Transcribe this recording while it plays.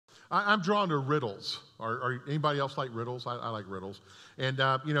I'm drawn to riddles. Anybody else like riddles? I like riddles. And,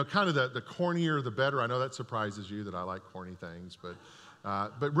 kind of the cornier, the better. I know that surprises you that I like corny things, but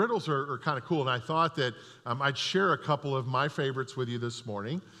riddles are kind of cool. And I thought that I'd share a couple of my favorites with you this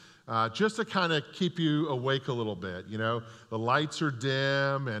morning. Just to kind of keep you awake a little bit. The lights are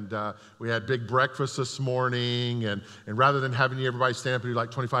dim, and we had big breakfast this morning, and rather than having everybody stand up and do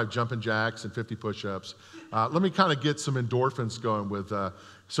like 25 jumping jacks and 50 push-ups, let me kind of get some endorphins going with,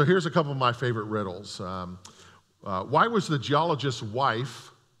 so here's a couple of my favorite riddles. Why was the geologist's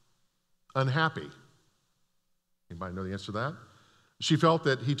wife unhappy? Anybody know the answer to that? She felt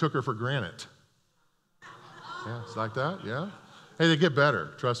that he took her for granted. Yeah, it's like that, yeah? Hey, they get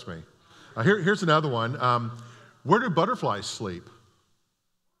better, trust me. Here's another one. Where do butterflies sleep?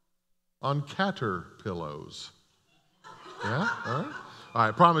 On caterpillars. Yeah? All right. All right,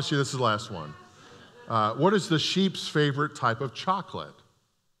 I promise you this is the last one. What is the sheep's favorite type of chocolate?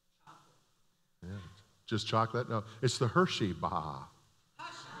 Yeah, just chocolate? No, it's the Hershey bar.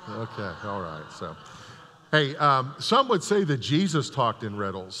 Okay, all right. So, hey, some would say that Jesus talked in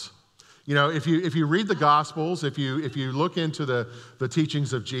riddles. If you read the Gospels, if you look into the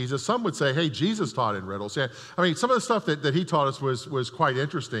teachings of Jesus, some would say, hey, Jesus taught in riddles. Yeah, I mean, some of the stuff that he taught us was quite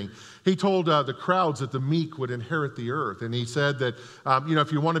interesting. He told the crowds that the meek would inherit the earth. And he said that,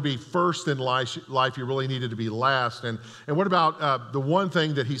 if you want to be first in life, you really needed to be last. And what about the one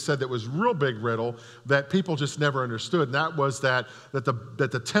thing that he said that was real big riddle that people just never understood? And that was that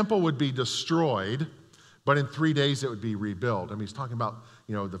the temple would be destroyed, but in 3 days it would be rebuilt. I mean, he's talking about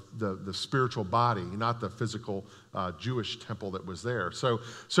the spiritual body, not the physical Jewish temple that was there. So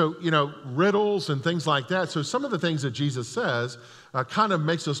riddles and things like that. So some of the things that Jesus says kind of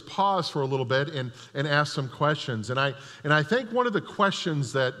makes us pause for a little bit and ask some questions. And I think one of the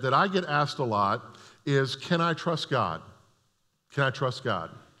questions that I get asked a lot is, can I trust God? Can I trust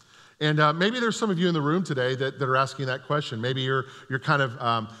God? And maybe there's some of you in the room today that are asking that question. Maybe you're kind of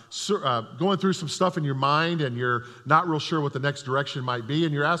going through some stuff in your mind and you're not real sure what the next direction might be,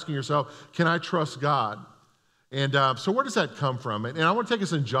 and you're asking yourself, can I trust God? And so where does that come from? And I want to take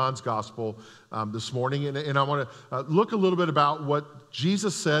us in John's gospel this morning, and I want to look a little bit about what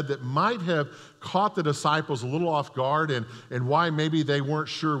Jesus said that might have caught the disciples a little off guard and why maybe they weren't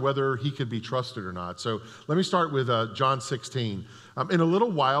sure whether he could be trusted or not. So let me start with John 16. In a little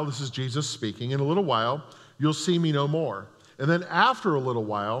while, this is Jesus speaking, in a little while, you'll see me no more. And then after a little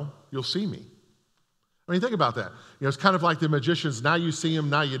while, you'll see me. I mean, think about that. It's kind of like the magicians, now you see him,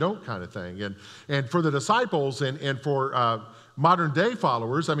 now you don't kind of thing. And for the disciples and for modern day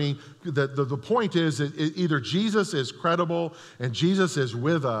followers, I mean, the point is that either Jesus is credible and Jesus is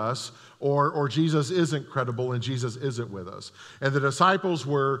with us, or Jesus isn't credible and Jesus isn't with us. And the disciples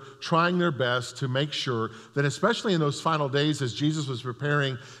were trying their best to make sure that, especially in those final days as Jesus was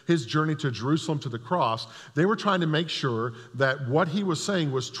preparing his journey to Jerusalem to the cross, they were trying to make sure that what he was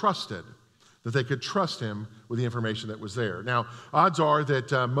saying was trusted, that they could trust him with the information that was there. Now, odds are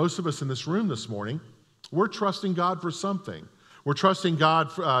that most of us in this room this morning, we're trusting God for something. We're trusting God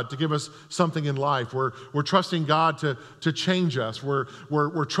to give us something in life. We're trusting God to change us. We're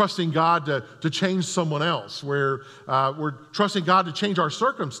trusting God to change someone else. We're trusting God to change our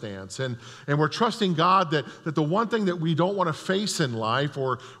circumstance. And we're trusting God that the one thing that we don't want to face in life,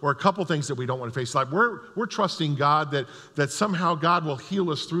 or a couple things that we don't want to face in life, we're trusting God that somehow God will heal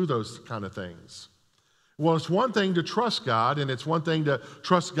us through those kind of things. Well, it's one thing to trust God, and it's one thing to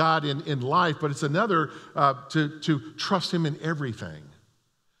trust God in life, but it's another to trust him in everything.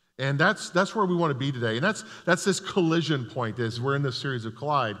 And that's where we want to be today. And that's this collision point as we're in this series of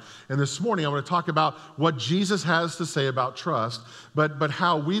Collide. And this morning I want to talk about what Jesus has to say about trust, but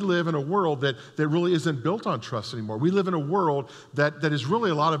how we live in a world that really isn't built on trust anymore. We live in a world that is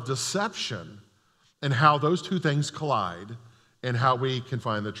really a lot of deception, and how those two things collide and how we can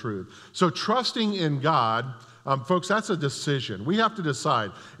find the truth. So trusting in God, folks, that's a decision. We have to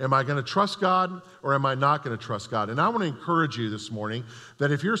decide, am I going to trust God or am I not going to trust God? And I want to encourage you this morning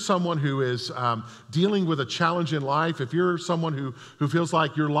that if you're someone who is dealing with a challenge in life, if you're someone who feels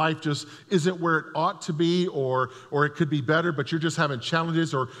like your life just isn't where it ought to be, or it could be better, but you're just having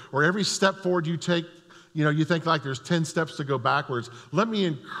challenges, or every step forward you take, you think like there's 10 steps to go backwards, let me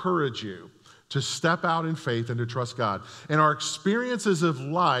encourage you to step out in faith and to trust God. And our experiences of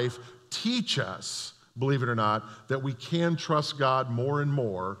life teach us, believe it or not, that we can trust God more and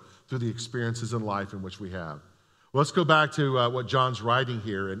more through the experiences in life in which we have. Well, let's go back to what John's writing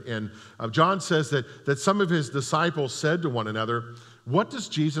here. And John says that some of his disciples said to one another, what does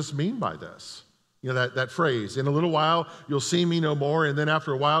Jesus mean by this? You know, that phrase, in a little while, you'll see me no more, and then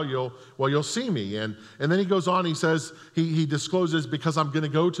after a while, you'll see me. And then he goes on, he says, he discloses, because I'm going to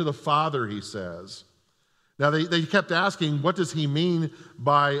go to the Father, he says. Now, they kept asking, what does he mean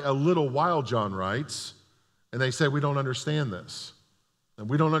by a little while, John writes? And they said, we don't understand this. And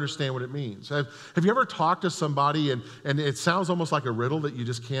we don't understand what it means. Have you ever talked to somebody and it sounds almost like a riddle that you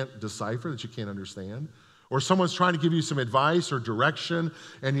just can't decipher, that you can't understand? Or someone's trying to give you some advice or direction,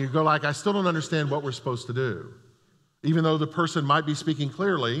 and you go like, I still don't understand what we're supposed to do. Even though the person might be speaking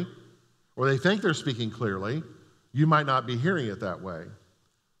clearly, or they think they're speaking clearly, you might not be hearing it that way.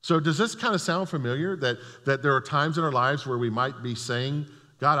 So does this kind of sound familiar, that there are times in our lives where we might be saying,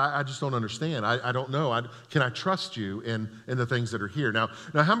 God, I just don't understand. I don't know. Can I trust you in the things that are here? Now,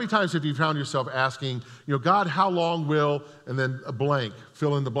 how many times have you found yourself asking, God, how long will, and then a blank,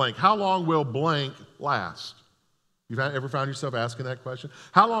 fill in the blank. How long will blank last? You've ever found yourself asking that question?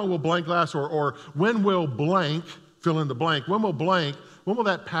 How long will blank last? Or when will blank, fill in the blank, when will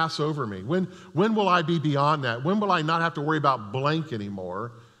that pass over me? When will I be beyond that? When will I not have to worry about blank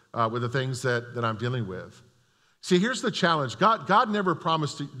anymore with the things that I'm dealing with? See, here's the challenge. God never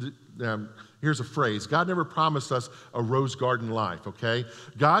promised, here's a phrase, God never promised us a rose garden life, okay?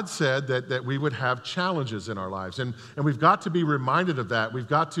 God said that we would have challenges in our lives, and we've got to be reminded of that. We've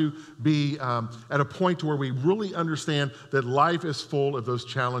got to be at a point where we really understand that life is full of those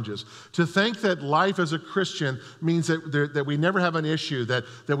challenges. To think that life as a Christian means that we never have an issue, that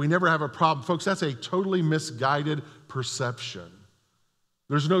we never have a problem, folks, that's a totally misguided perception.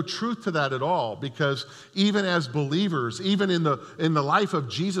 There's no truth to that at all, because even as believers, even in the life of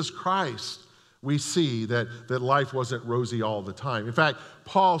Jesus Christ, we see that life wasn't rosy all the time. In fact,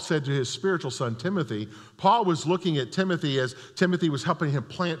 Paul said to his spiritual son, Timothy, Paul was looking at Timothy as Timothy was helping him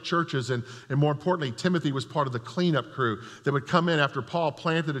plant churches, and more importantly, Timothy was part of the cleanup crew that would come in after Paul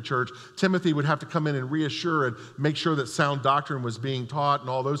planted a church. Timothy would have to come in and reassure and make sure that sound doctrine was being taught and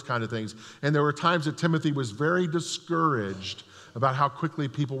all those kind of things. And there were times that Timothy was very discouraged about how quickly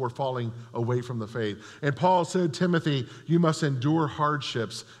people were falling away from the faith. And Paul said, Timothy, you must endure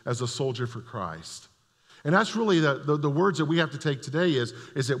hardships as a soldier for Christ. And that's really the words that we have to take today is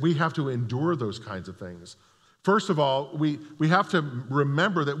that we have to endure those kinds of things. First of all, we have to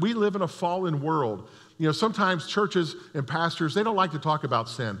remember that we live in a fallen world. Sometimes churches and pastors, they don't like to talk about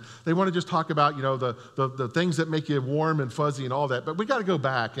sin. They want to just talk about, the things that make you warm and fuzzy and all that. But we got to go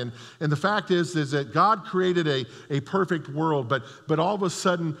back. And the fact is that God created a perfect world, but all of a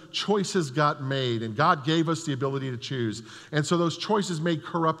sudden choices got made, and God gave us the ability to choose. And so those choices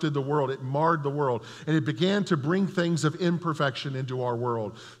corrupted the world. It marred the world. And it began to bring things of imperfection into our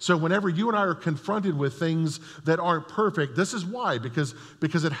world. So whenever you and I are confronted with things that aren't perfect, this is why, because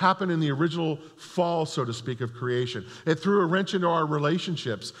it happened in the original fall, so to speak, of creation. It threw a wrench into our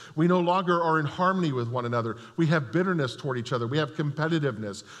relationships. We no longer are in harmony with one another. We have bitterness toward each other. We have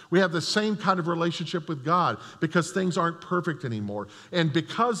competitiveness. We have the same kind of relationship with God because things aren't perfect anymore. And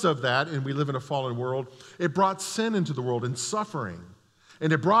because of that, and we live in a fallen world, it brought sin into the world and suffering.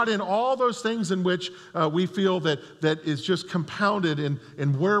 And it brought in all those things in which we feel that is just compounded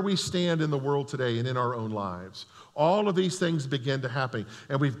in where we stand in the world today and in our own lives. All of these things begin to happen.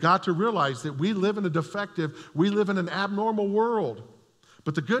 And we've got to realize that we live in we live in an abnormal world.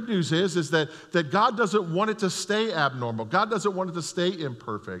 But the good news is that God doesn't want it to stay abnormal. God doesn't want it to stay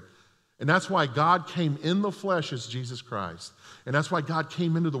imperfect. And that's why God came in the flesh as Jesus Christ. And that's why God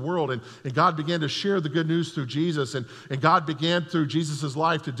came into the world. And God began to share the good news through Jesus. And God began through Jesus'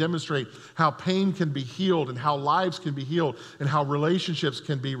 life to demonstrate how pain can be healed and how lives can be healed and how relationships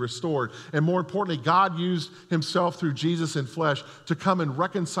can be restored. And more importantly, God used himself through Jesus in flesh to come and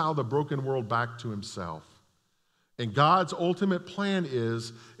reconcile the broken world back to himself. And God's ultimate plan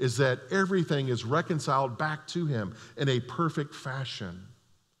is that everything is reconciled back to him in a perfect fashion.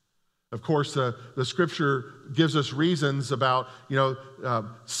 Of course, the scripture gives us reasons about,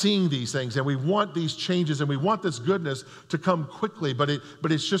 seeing these things, and we want these changes, and we want this goodness to come quickly, but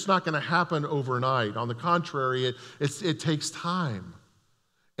it's just not going to happen overnight. On the contrary, it takes time.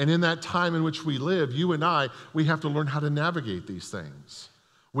 And in that time in which we live, you and I, we have to learn how to navigate these things.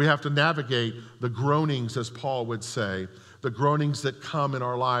 We have to navigate the groanings, as Paul would say, the groanings that come in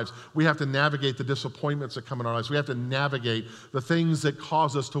our lives. We have to navigate the disappointments that come in our lives. We have to navigate the things that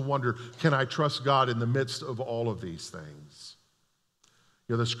cause us to wonder, can I trust God in the midst of all of these things?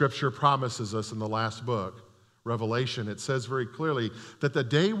 The scripture promises us in the last book, Revelation, it says very clearly that the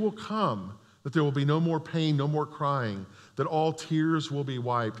day will come that there will be no more pain, no more crying, that all tears will be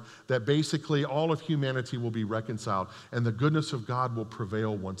wiped, that basically all of humanity will be reconciled, and the goodness of God will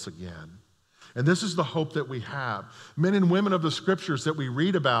prevail once again. And this is the hope that we have. Men and women of the scriptures that we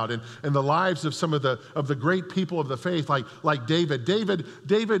read about and the lives of some of the great people of the faith, like David.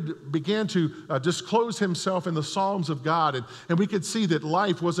 David began to disclose himself in the Psalms of God. And we could see that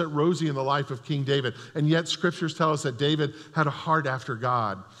life wasn't rosy in the life of King David. And yet scriptures tell us that David had a heart after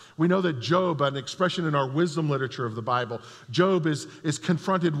God. We know that Job, an expression in our wisdom literature of the Bible, Job is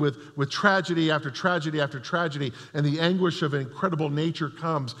confronted with tragedy after tragedy after tragedy, and the anguish of incredible nature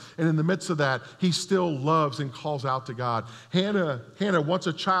comes. And in the midst of that, he still loves and calls out to God. Hannah wants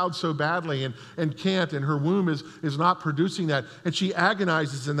a child so badly and can't, and her womb is not producing that. And she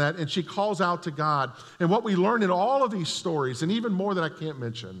agonizes in that, and she calls out to God. And what we learn in all of these stories, and even more that I can't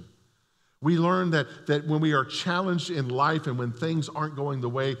mention, we learn that when we are challenged in life and when things aren't going the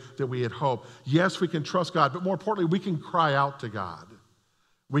way that we had hoped, yes, we can trust God, but more importantly, we can cry out to God.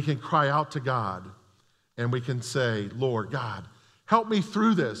 We can cry out to God, and we can say, Lord God, help me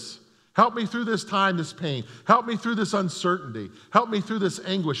through this. Help me through this time, this pain. Help me through this uncertainty. Help me through this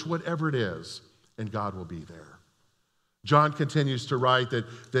anguish, whatever it is, and God will be there. John continues to write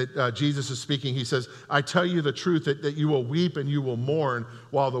that Jesus is speaking. He says, I tell you the truth, that you will weep and you will mourn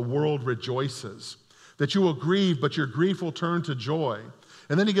while the world rejoices. That you will grieve, but your grief will turn to joy.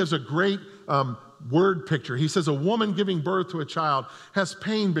 And then he gives a great word picture. He says, a woman giving birth to a child has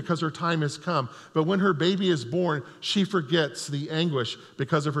pain because her time has come. But when her baby is born, she forgets the anguish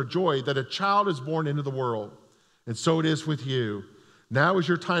because of her joy that a child is born into the world. And so it is with you. Now is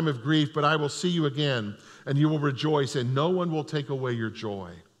your time of grief, but I will see you again, and you will rejoice, and no one will take away your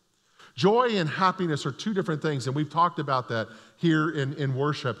joy. Joy and happiness are two different things, and we've talked about that here in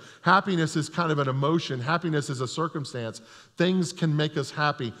worship. Happiness is kind of an emotion. Happiness is a circumstance. Things can make us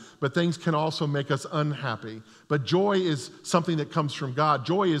happy, but things can also make us unhappy. But joy is something that comes from God.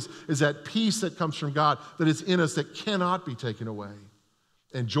 Joy is that peace that comes from God that is in us that cannot be taken away.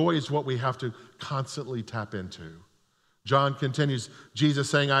 And joy is what we have to constantly tap into. John continues, Jesus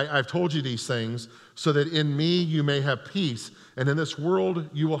saying, I've told you these things so that in me you may have peace, and in this world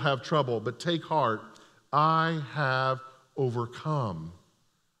you will have trouble. But take heart, I have overcome.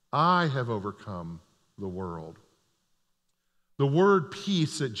 I have overcome the world. The word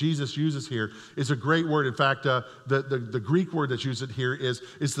peace that Jesus uses here is a great word. In fact, the Greek word that's used here is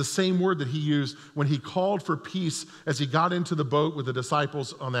the same word that he used when he called for peace as he got into the boat with the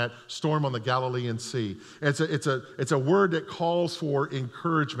disciples on that storm on the Galilean Sea. It's a word that calls for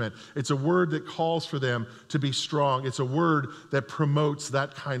encouragement. It's a word that calls for them to be strong. It's a word that promotes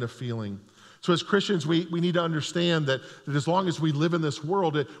that kind of feeling. So as Christians, we need to understand that as long as we live in this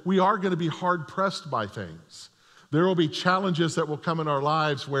world, we are going to be hard-pressed by things. There will be challenges that will come in our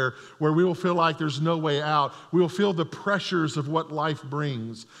lives where we will feel like there's no way out. We will feel the pressures of what life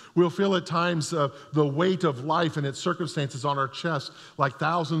brings. We'll feel at times the weight of life and its circumstances on our chest like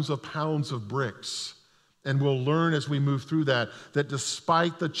thousands of pounds of bricks. And we'll learn as we move through that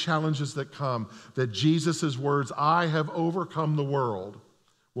despite the challenges that come, that Jesus' words, I have overcome the world,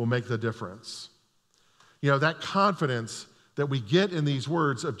 will make the difference. You know, that confidence that we get in these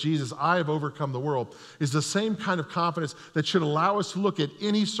words of Jesus, I have overcome the world, is the same kind of confidence that should allow us to look at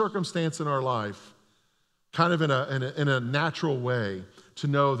any circumstance in our life kind of in a natural way, to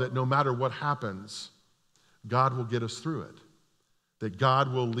know that no matter what happens, God will get us through it, that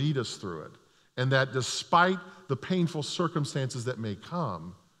God will lead us through it, and that despite the painful circumstances that may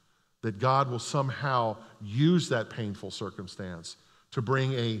come, that God will somehow use that painful circumstance to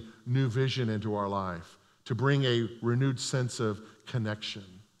bring a new vision into our life, to bring a renewed sense of connection,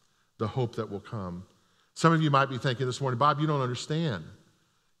 the hope that will come. Some of you might be thinking this morning, Bob, you don't understand.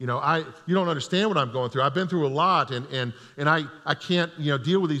 You know, you don't understand what I'm going through. I've been through a lot, and I can't,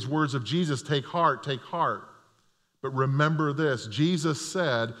 deal with these words of Jesus, take heart, take heart. But remember this, Jesus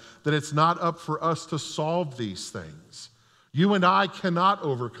said that it's not up for us to solve these things. You and I cannot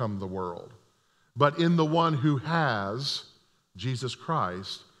overcome the world, but in the one who has, Jesus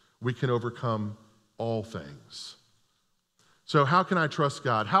Christ, we can overcome all things. So how can I trust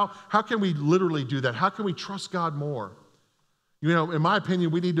God? How can we literally do that? How can we trust God more? In my opinion,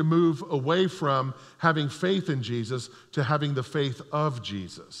 we need to move away from having faith in Jesus to having the faith of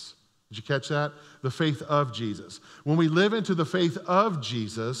Jesus. Did you catch that? The faith of Jesus. When we live into the faith of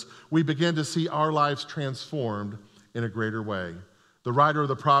Jesus, we begin to see our lives transformed in a greater way. The writer of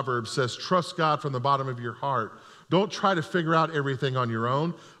the Proverbs says, trust God from the bottom of your heart. Don't try to figure out everything on your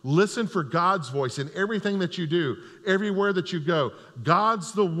own. Listen for God's voice in everything that you do, everywhere that you go.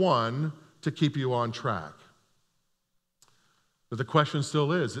 God's the one to keep you on track. But the question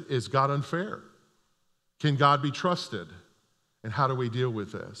still is God unfair? Can God be trusted? And how do we deal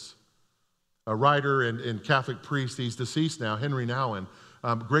with this? A writer and Catholic priest, he's deceased now, Henry Nouwen,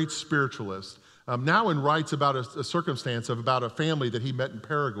 great spiritualist. Nouwen writes about a circumstance of about a family that he met in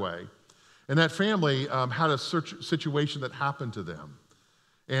Paraguay. And that family had a situation that happened to them.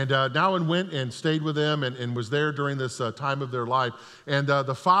 And Nouwen went and stayed with them and was there during this time of their life. And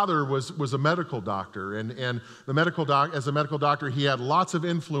the father was a medical doctor. And as a medical doctor, he had lots of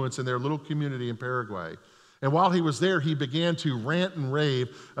influence in their little community in Paraguay. And while he was there, he began to rant and rave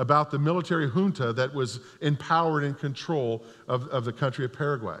about the military junta that was in power and in control of the country of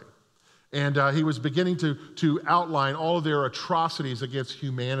Paraguay. And he was beginning to outline all of their atrocities against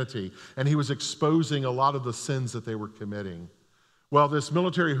humanity. And he was exposing a lot of the sins that they were committing. Well, this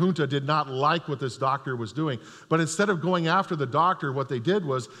military junta did not like what this doctor was doing. But instead of going after the doctor, what they did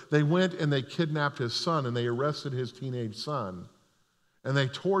was they went and they kidnapped his son and they arrested his teenage son. And they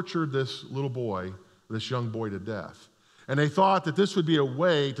tortured this little boy, this young boy, to death. And they thought that this would be a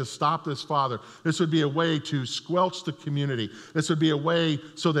way to stop this father. This would be a way to squelch the community. This would be a way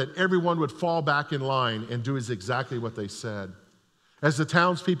so that everyone would fall back in line and do exactly what they said. As the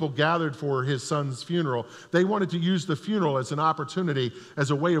townspeople gathered for his son's funeral, they wanted to use the funeral as an opportunity,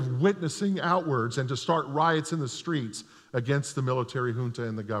 as a way of witnessing outwards and to start riots in the streets against the military junta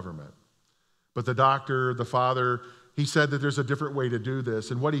and the government. But the doctor, the father, he said that there's a different way to do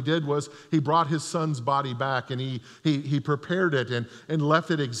this. And what he did was he brought his son's body back and he prepared it and left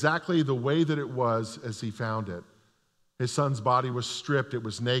it exactly the way that it was as he found it. His son's body was stripped, it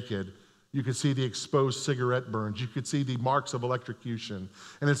was naked. You could see the exposed cigarette burns. You could see the marks of electrocution.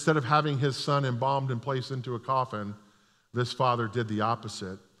 And instead of having his son embalmed and placed into a coffin, this father did the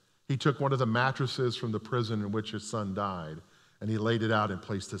opposite. He took one of the mattresses from the prison in which his son died, and he laid it out and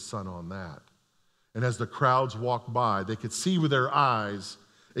placed his son on that. And as the crowds walked by, they could see with their eyes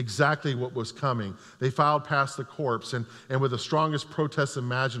exactly what was coming. They filed past the corpse, and with the strongest protest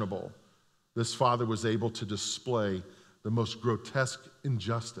imaginable, this father was able to display the most grotesque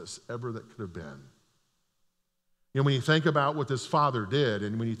injustice ever that could have been. You know, when you think about what this father did,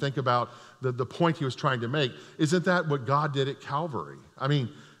 and when you think about the point he was trying to make, isn't that what God did at Calvary? I mean,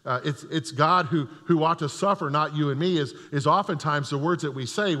 it's God who ought to suffer, not you and me, is oftentimes the words that we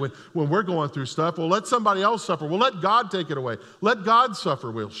say when we're going through stuff. Well, let somebody else suffer. Well, let God take it away. Let God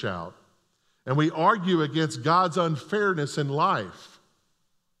suffer, we'll shout. And we argue against God's unfairness in life.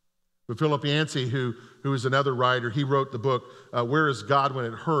 But Philip Yancey, who is another writer, he wrote the book, Where is God When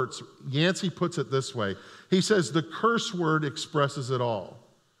It Hurts? Yancey puts it this way. He says, the curse word expresses it all.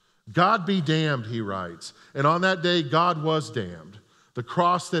 God be damned, he writes. And on that day, God was damned. The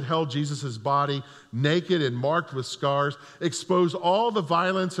cross that held Jesus' body, naked and marked with scars, exposed all the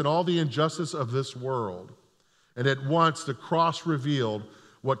violence and all the injustice of this world. And at once, the cross revealed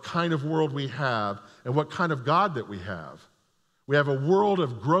what kind of world we have and what kind of God that we have. We have a world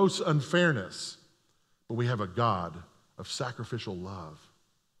of gross unfairness, but we have a God of sacrificial love.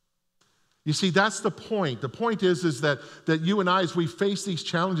 You see, that's the point. The point is that you and I, as we face these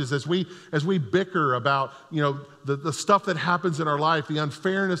challenges, as we bicker about, the stuff that happens in our life, the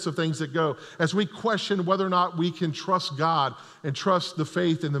unfairness of things that go, as we question whether or not we can trust God and trust the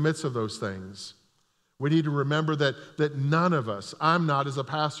faith in the midst of those things, we need to remember that none of us, I'm not as a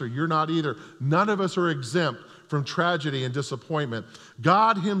pastor, you're not either, none of us are exempt from tragedy and disappointment.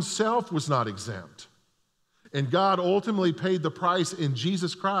 God himself was not exempt. And God ultimately paid the price in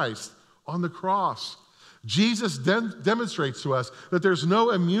Jesus Christ on the cross. Jesus demonstrates to us that there's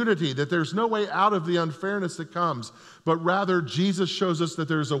no immunity, that there's no way out of the unfairness that comes, but rather Jesus shows us that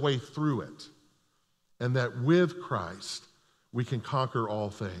there's a way through it, and that with Christ we can conquer all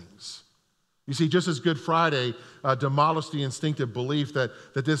things. You see, just as Good Friday demolished the instinctive belief that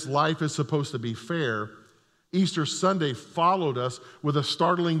this life is supposed to be fair, Easter Sunday followed us with a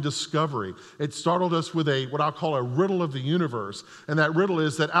startling discovery. It startled us with what I'll call a riddle of the universe. And that riddle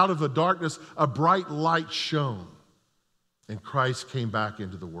is that out of the darkness, a bright light shone, and Christ came back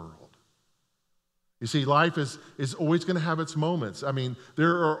into the world. You see, life is always going to have its moments. I mean,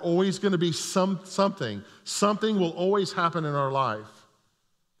 there are always going to be something. Something will always happen in our life.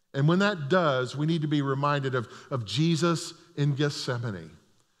 And when that does, we need to be reminded of Jesus in Gethsemane.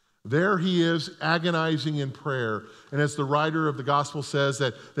 There he is, agonizing in prayer. And as the writer of the gospel says,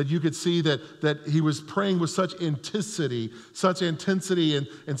 that you could see that he was praying with such intensity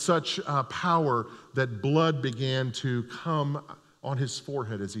and such power that blood began to come on his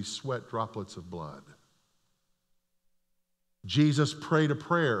forehead as he sweat droplets of blood. Jesus prayed a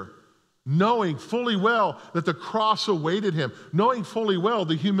prayer, knowing fully well that the cross awaited him, knowing fully well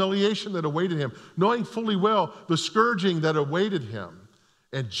the humiliation that awaited him, knowing fully well the scourging that awaited him.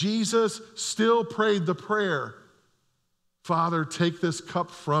 And Jesus still prayed the prayer, Father, take this cup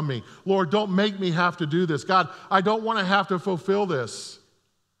from me. Lord, don't make me have to do this. God, I don't want to have to fulfill this.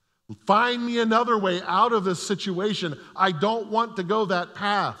 Find me another way out of this situation. I don't want to go that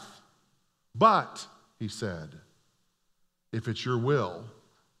path. But, he said, if it's your will,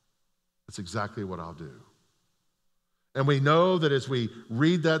 that's exactly what I'll do. And we know that as we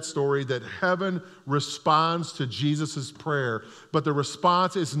read that story, that heaven responds to Jesus' prayer, but the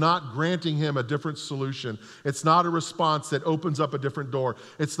response is not granting him a different solution. It's not a response that opens up a different door.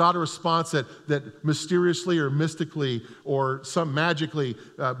 It's not a response that mysteriously or mystically or some magically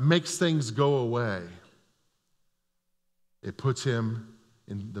makes things go away. It puts him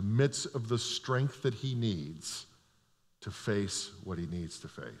in the midst of the strength that he needs to face what he needs to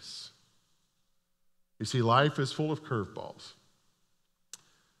face. You see, life is full of curveballs.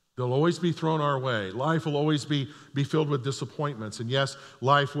 They'll always be thrown our way. Life will always be filled with disappointments. And yes,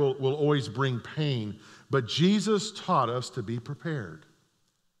 life will always bring pain. But Jesus taught us to be prepared.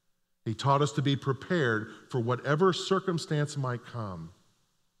 He taught us to be prepared for whatever circumstance might come.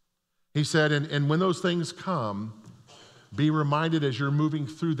 He said, and when those things come, be reminded as you're moving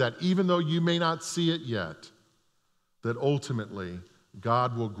through that, even though you may not see it yet, that ultimately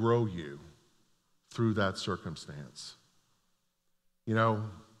God will grow you through that circumstance. You know,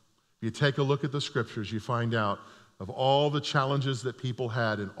 if you take a look at the scriptures, you find out of all the challenges that people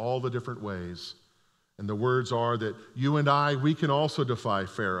had in all the different ways. And the words are that you and I, we can also defy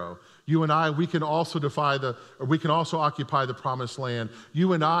Pharaoh. You and I, we can also we can also occupy the promised land.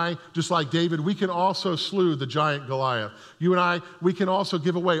 You and I, just like David, we can also slew the giant Goliath. You and I, we can also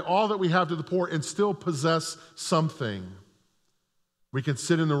give away all that we have to the poor and still possess something. We can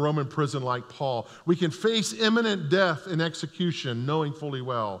sit in the Roman prison like Paul. We can face imminent death and execution, knowing fully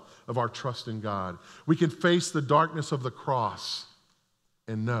well of our trust in God. We can face the darkness of the cross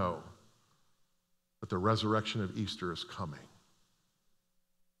and know that the resurrection of Easter is coming.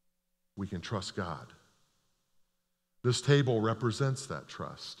 We can trust God. This table represents that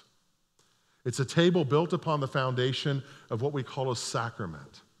trust. It's a table built upon the foundation of what we call a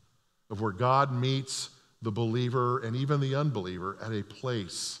sacrament, of where God meets the believer and even the unbeliever at a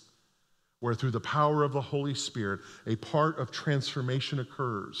place where through the power of the Holy Spirit, a part of transformation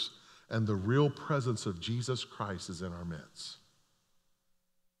occurs and the real presence of Jesus Christ is in our midst.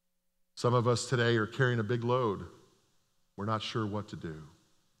 Some of us today are carrying a big load. We're not sure what to do.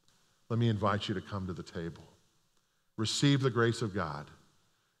 Let me invite you to come to the table, receive the grace of God,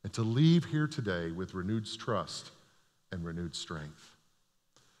 and to leave here today with renewed trust and renewed strength.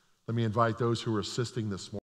 Let me invite those who are assisting this morning.